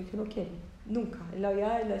satisfacción que uno quiere. Nunca. En la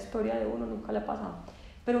vida, en la historia de uno, nunca le ha pasado.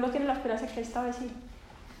 Pero uno tiene la esperanza que esta vez sí.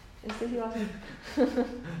 Sí va a ser.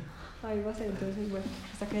 Ahí va a ser. Entonces, bueno,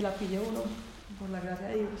 hasta que la pille uno, por la gracia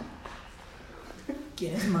de Dios.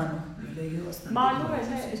 ¿Quién es Mano? Lo he leído bastante. Mano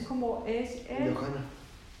es como,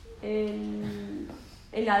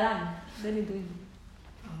 el Adán del hinduismo,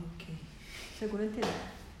 Ok. según entiendo.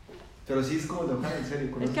 Pero sí es como Lojana, en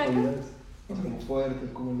serio, con Es las que acá- cualidades. O sea, como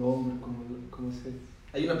fuerte, como el hombre, como ese.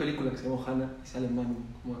 Hay una película que se llama Hannah y sale Manu,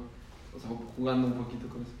 como, o sea, jugando un poquito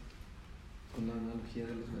con eso, con la analogía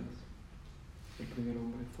de los Vedas. El primer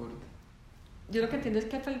hombre fuerte. Yo lo que entiendo es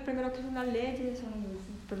que fue el primero que hizo unas leyes,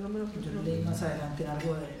 pero no me lo Yo leí más adelante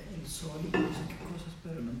algo del sol y no sé qué cosas,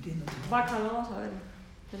 pero no entiendo. Bacano, vamos a ver,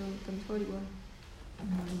 pero tenemos que averiguar.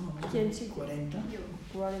 ¿Quién sí? 40.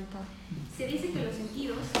 40. Se dice que los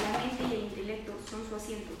sentidos, la mente y el intelecto son su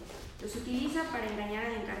asiento. Los utiliza para engañar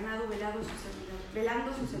al encarnado velando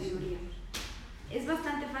su sabiduría. Es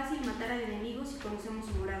bastante fácil matar al enemigo si conocemos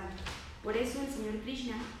su morada. Por eso el Señor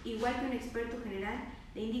Krishna, igual que un experto general,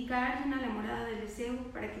 le indica a Arjuna la morada del deseo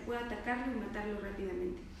para que pueda atacarlo y matarlo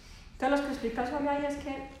rápidamente. Entonces, lo que explica Swami ahí es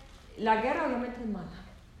que la guerra obviamente es mala,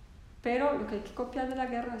 pero lo que hay que copiar de la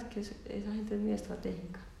guerra es que esa gente es muy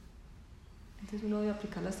estratégica. Entonces uno debe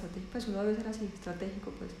aplicar la estrategia, pues uno debe ser así,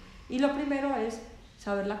 estratégico, pues. Y lo primero es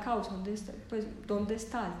saber la causa, dónde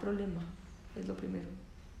está el problema, es lo primero.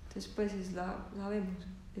 Entonces, pues sabemos,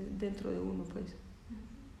 es dentro de uno, pues.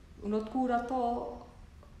 Uno cura todo,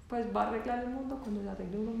 pues va a arreglar el mundo cuando se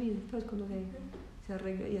arregle uno mismo, pues cuando se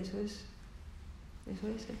arregle, y eso es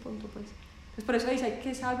el punto, pues. Entonces, por eso dice, hay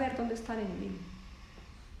que saber dónde está el enemigo.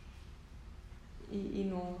 Y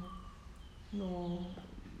no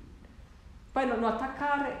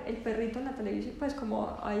atacar el perrito en la televisión, pues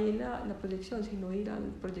como ahí en la proyección, sino ir al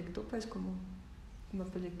proyecto, pues como el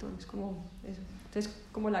proyector, es como eso. Entonces,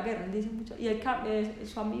 como la guerra, él dice mucho, y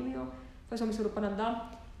su amigo, pues Swami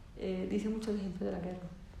Swarupananda, dice muchos ejemplos de la guerra,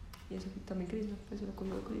 y eso también Krishna, pues lo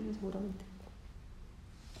cogió de Krishna seguramente.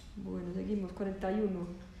 Bueno, seguimos, 41.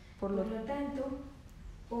 Por lo tanto,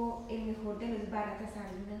 el mejor de los Bharatas,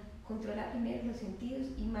 Arjuna, controla primero los sentidos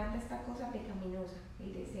y mata esta cosa pecaminosa,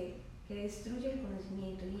 el deseo, que destruye el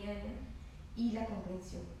conocimiento, jnana, y la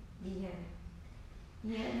comprensión, vijnana.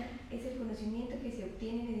 Jnana es el conocimiento que se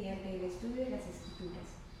obtiene mediante el estudio de las escrituras.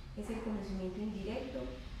 Es el conocimiento indirecto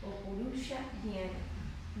o purusha jnana.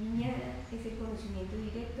 Vijnana es el conocimiento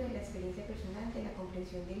directo de la experiencia personal de la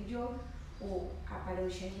comprensión del yo o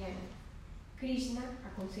aparosha jnana. Krishna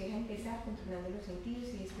aconseja empezar controlando los sentidos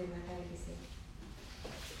y después matar el deseo.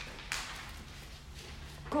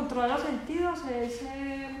 Controlar los sentidos es,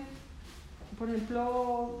 por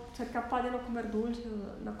ejemplo, ser capaz de no comer dulce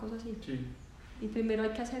o una cosa así. Sí. Y primero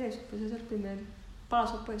hay que hacer eso, pues es el primer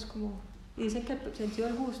paso, pues como... Y dicen que el sentido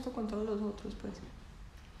del gusto controla los otros, pues.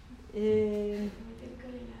 Sentidos.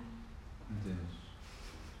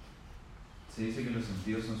 Se dice que los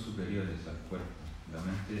sentidos son superiores al cuerpo, la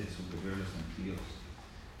mente es superior a los sentidos,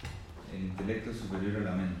 el intelecto es superior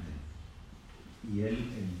a la mente, y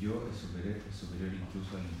el yo es superior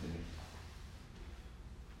incluso al intelecto.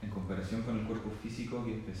 En comparación con el cuerpo físico,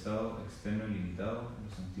 que es pesado, externo y limitado,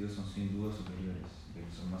 los sentidos son sin duda superiores, ya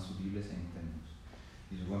que son más sutiles e internos,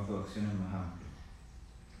 y su campo de acción es más amplio.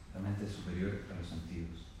 La mente es superior a los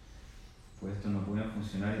sentidos, pues estos no pueden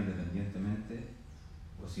funcionar independientemente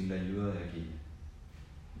o sin la ayuda de aquella.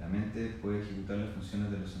 La mente puede ejecutar las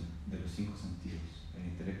funciones de los 5 sentidos. El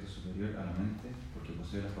intelecto es superior a la mente porque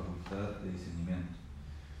posee la facultad de discernimiento.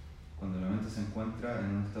 Cuando la mente se encuentra en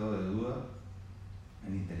un estado de duda,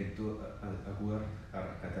 el intelecto acude a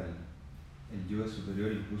rescatarla. El yo es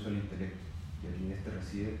superior incluso al intelecto, y aquí éste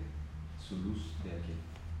recibe su luz de aquel.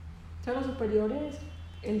 O sea, lo superior es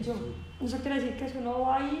el yo. Eso quiere decir que si uno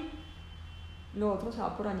va ahí, lo otro se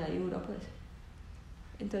va por añadidura, pues.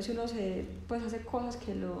 Entonces uno hace cosas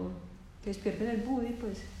que despierten el buddhi,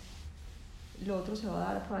 pues lo otro se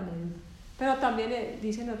va a dar por añadidura. Pero también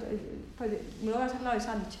dicen, pues uno va a hacer la de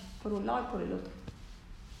sándwich, por un lado y por el otro.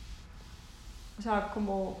 O sea,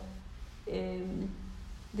 como,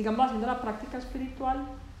 digamos, haciendo la práctica espiritual,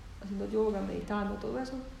 haciendo yoga, meditando, todo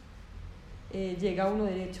eso, llega uno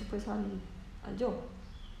derecho pues al yo.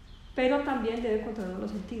 Pero también debe controlar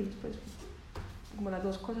los sentidos, pues, como las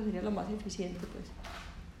dos cosas serían lo más eficiente, pues.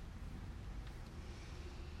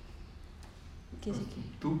 ¿Quién sigue?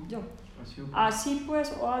 ¿Tú? Yo. Así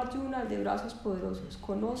pues, oh Arjuna, el de brazos poderosos,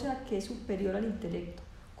 conoce a que es superior al intelecto,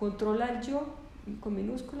 controla el yo con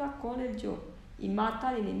minúscula con el yo y mata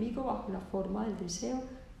al enemigo bajo la forma del deseo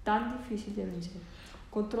tan difícil de vencer.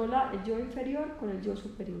 Controla el yo inferior con el yo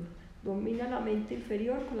superior, domina la mente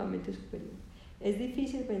inferior con la mente superior. Es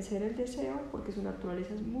difícil vencer el deseo porque su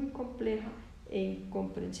naturaleza es muy compleja e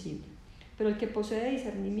incomprensible, pero el que posee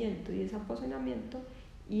discernimiento y desaposenamiento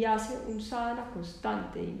y hace un sadhana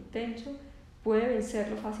constante e intenso puede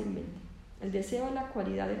vencerlo fácilmente. El deseo es la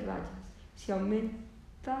cualidad de rayas. Si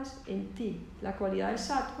aumentas en ti la cualidad del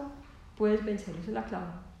sattva, puedes vencer. Esa es la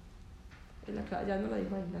clave. Ya no la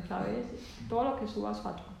digo ahí. La clave es todo lo que suba a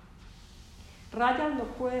sattva. Rajas no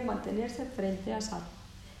puede mantenerse frente a sattva.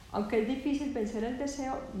 Aunque es difícil vencer el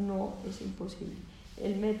deseo, no es imposible.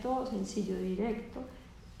 El método sencillo y directo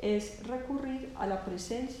es recurrir a la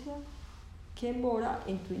presencia que mora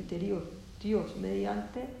en tu interior, Dios,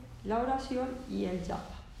 mediante la oración y el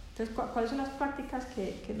japa. Entonces, ¿cuáles son las prácticas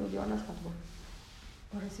que nos llevan a sattva?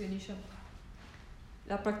 Oración y japa.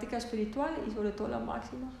 La práctica espiritual y sobre todo la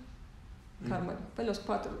máxima, karma. Pues los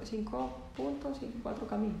 5 puntos y 4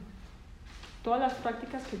 caminos. Todas las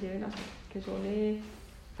prácticas que lleven a hacer, que son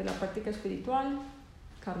la práctica espiritual,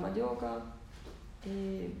 karma yoga,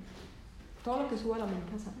 todo lo que suba a la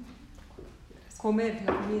mente a sattva. Comer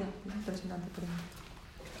la comida, es impresionante, por ejemplo.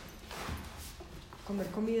 Comer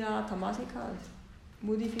comida tamásica es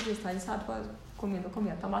muy difícil, estar en sattva comiendo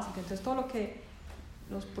comida tamásica. Entonces todo lo que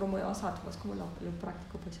nos promueva sattva es como lo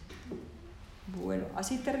práctico, pues. Bueno,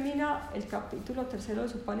 así termina el capítulo 3 del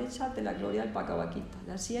Upanishad de la gloria del Bhagavad Gita,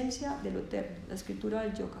 la ciencia de lo eterno, la escritura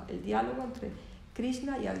del yoga, el diálogo entre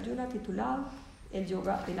Krishna y Arjuna titulado el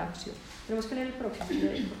yoga de la acción. Tenemos que leer el próximo,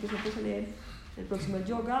 porque siempre se lee el próximo, el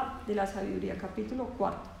yoga de la sabiduría, capítulo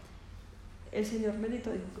 4. El Señor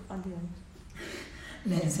bendito dijo,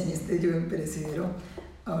 le enseñé este yoga imperecedero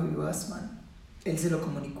a Vivasman. Él se lo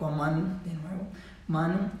comunicó a Manu, de nuevo.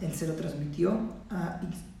 Manu, él se lo transmitió a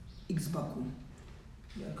Ixbaku.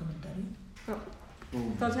 ¿Y el comentario? No.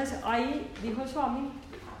 Entonces ahí dijo el Swami,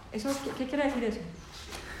 ¿qué quiere decir eso?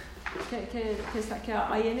 Que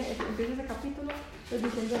ahí empieza ese capítulo pues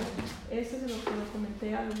diciendo eso es lo que lo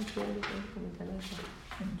comenté a los usuarios,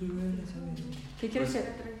 ¿qué quiere decir?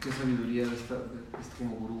 ¿Qué sabiduría está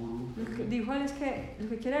como gurú? Dijo él es que lo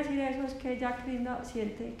que quiere decir eso es que ya Krishna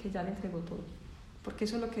siente que ya le entregó todo, porque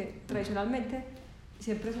eso es lo que tradicionalmente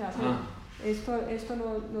siempre se hace. Esto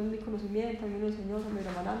no es mi conocimiento, a mí me lo enseñó Swami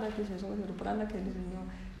Ramananda, que es eso, Swami Rupananda, que le enseñó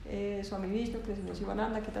Swami Vishnu, que le enseñó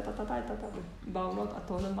Sivananda, que va uno a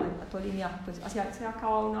todo lineal, pues así se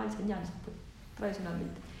acaba una enseñanza, pues,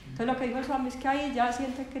 tradicionalmente. Entonces lo que dijo el Swami es que ahí ya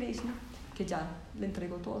siente Krishna que ya le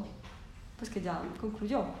entregó todo, pues que ya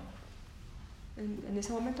concluyó, en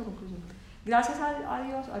ese momento concluyó. Gracias a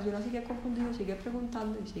Dios, Arjuna sigue confundido, sigue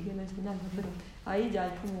preguntando y sigue la enseñanza, pero ahí ya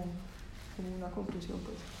hay como una conclusión,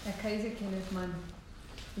 pues. Acá dice quién es Manu.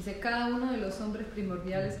 Dice, cada uno de los hombres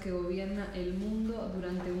primordiales que gobierna el mundo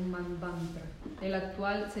durante un Manvantra. El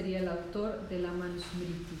actual sería el autor de la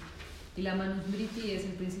Manusmriti. Y la Manusmriti es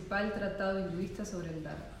el principal tratado hinduista sobre el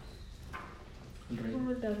Dharma. El rey.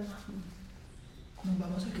 Nos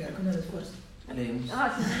vamos a quedar con el esfuerzo. Leemos.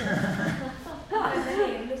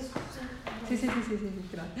 Sí,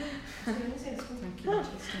 claro.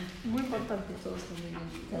 Muy importante. Todos también.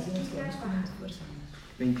 Casi nos quedamos con el esfuerzo.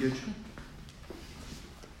 28.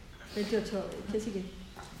 28, ¿qué sigue?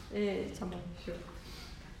 Samuel.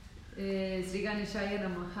 Sri Ganeshaya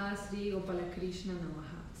Namaha, Sri Gopala Krishna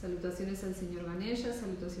Namaha. Salutaciones al Señor Ganesha,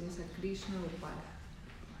 salutaciones a Krishna Gopala.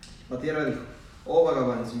 La tierra dijo, oh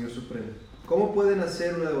Bhagavan, Señor Supremo, ¿cómo pueden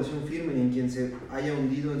hacer una devoción firme en quien se haya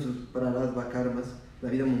hundido en sus prarabdha karmas, la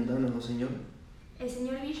vida mundana, no Señor? El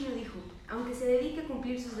Señor Vishnu dijo, aunque se dedique a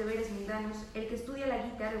cumplir sus deberes mundanos, el que estudia la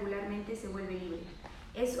Gita regularmente se vuelve libre.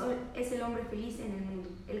 Eso es el hombre feliz en el mundo.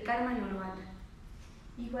 El karma no lo ata.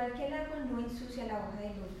 Igual que el agua no ensucia la hoja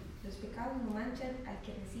del loto, los pecados no manchan al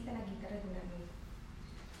que recita la Gita regularmente.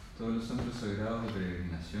 Todos los centros sagrados de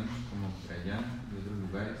peregrinación, como Prayan y otros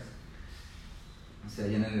lugares, se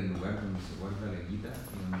hallan en el lugar donde se guarda la Gita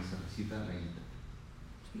y donde se recita la Gita.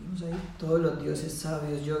 Seguimos ahí. Todos los dioses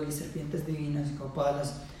sabios, yogis, serpientes divinas,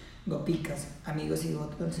 gopalas, gopikas, amigos y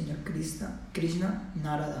devotos del Señor Krishna,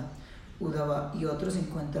 Narada, Uddhava y otros se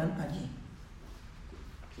encuentran allí.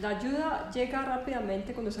 La ayuda llega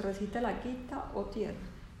rápidamente cuando se recita la Gita o tierra.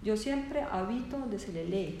 Yo siempre habito donde se le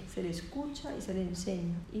lee, se le escucha y se le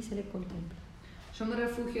enseña y se le contempla. Yo me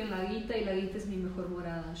refugio en la Gita y la Gita es mi mejor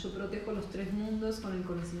morada. Yo protejo los 3 mundos con el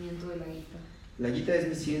conocimiento de la Gita. La Gita es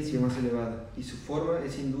mi ciencia más elevada y su forma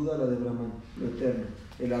es sin duda la de Brahman, lo eterno,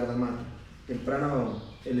 el Ardhamatra, el Pranavaman,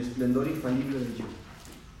 el esplendor infalible del yo.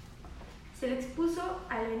 Se le expuso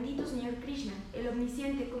al bendito Señor Krishna, el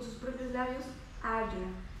omnisciente, con sus propios labios, a Arjuna.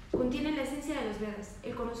 Contiene la esencia de los Vedas,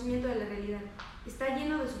 el conocimiento de la realidad. Está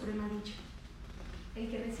lleno de suprema dicha. El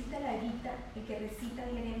que recita la Gita, el que recita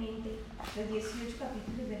diariamente los 18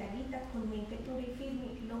 capítulos de la Gita con mente pura y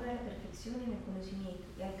firme, logra la perfección en el conocimiento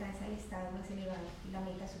y alcanza el estado más elevado y la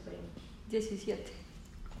meta suprema. 17.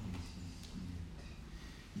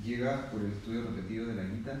 Llega por el estudio repetido de la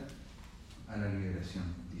Gita a la liberación,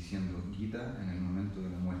 diciendo Gita en el momento de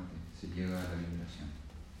la muerte, se llega a la liberación.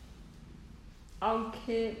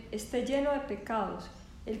 aunque esté lleno de pecados,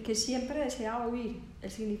 el que siempre desea oír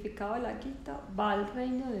el significado de la Gita va al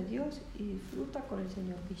reino de Dios y disfruta con el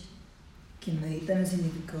Señor Vishnu. Quien medita en el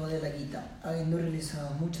significado de la Gita, habiendo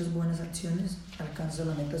realizado muchas buenas acciones, alcanza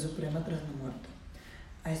la meta suprema tras la muerte.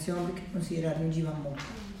 A este hombre hay que considerarle un Jivan Mukta,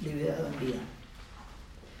 liberado en vida.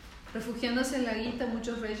 Refugiándose en la Gita,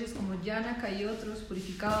 muchos reyes como Janaka y otros,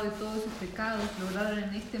 purificados de todos sus pecados, lograron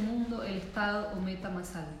en este mundo el estado o meta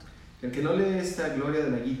más alto. El que no lee esta gloria de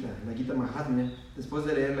la Gita Mahatmya, después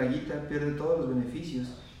de leer la Gita, pierde todos los beneficios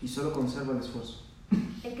y solo conserva el esfuerzo.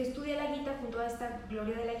 El que estudia la Gita junto a esta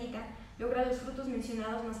gloria de la Gita logra los frutos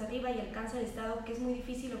mencionados más arriba y alcanza el estado que es muy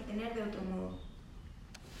difícil obtener de otro modo.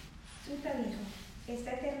 Sutta dijo,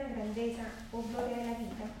 esta eterna grandeza o gloria de la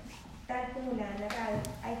Gita, tal como la ha narrado,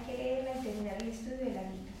 hay que leerla al terminar el estudio de la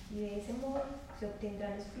Gita, y de ese modo se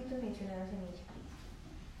obtendrán los frutos mencionados en ella.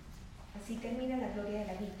 Así termina la gloria de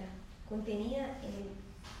la Gita, contenida en el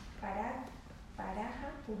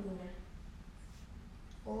Paraja Purana.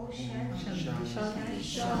 Oh Shanti, Shanti,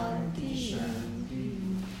 Shanti,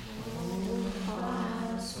 Shanti.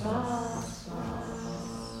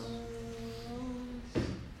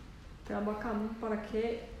 Trabajamos para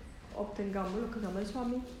que obtengamos lo que se llama el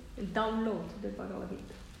Swami, el download del Bhagavad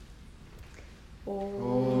Gita.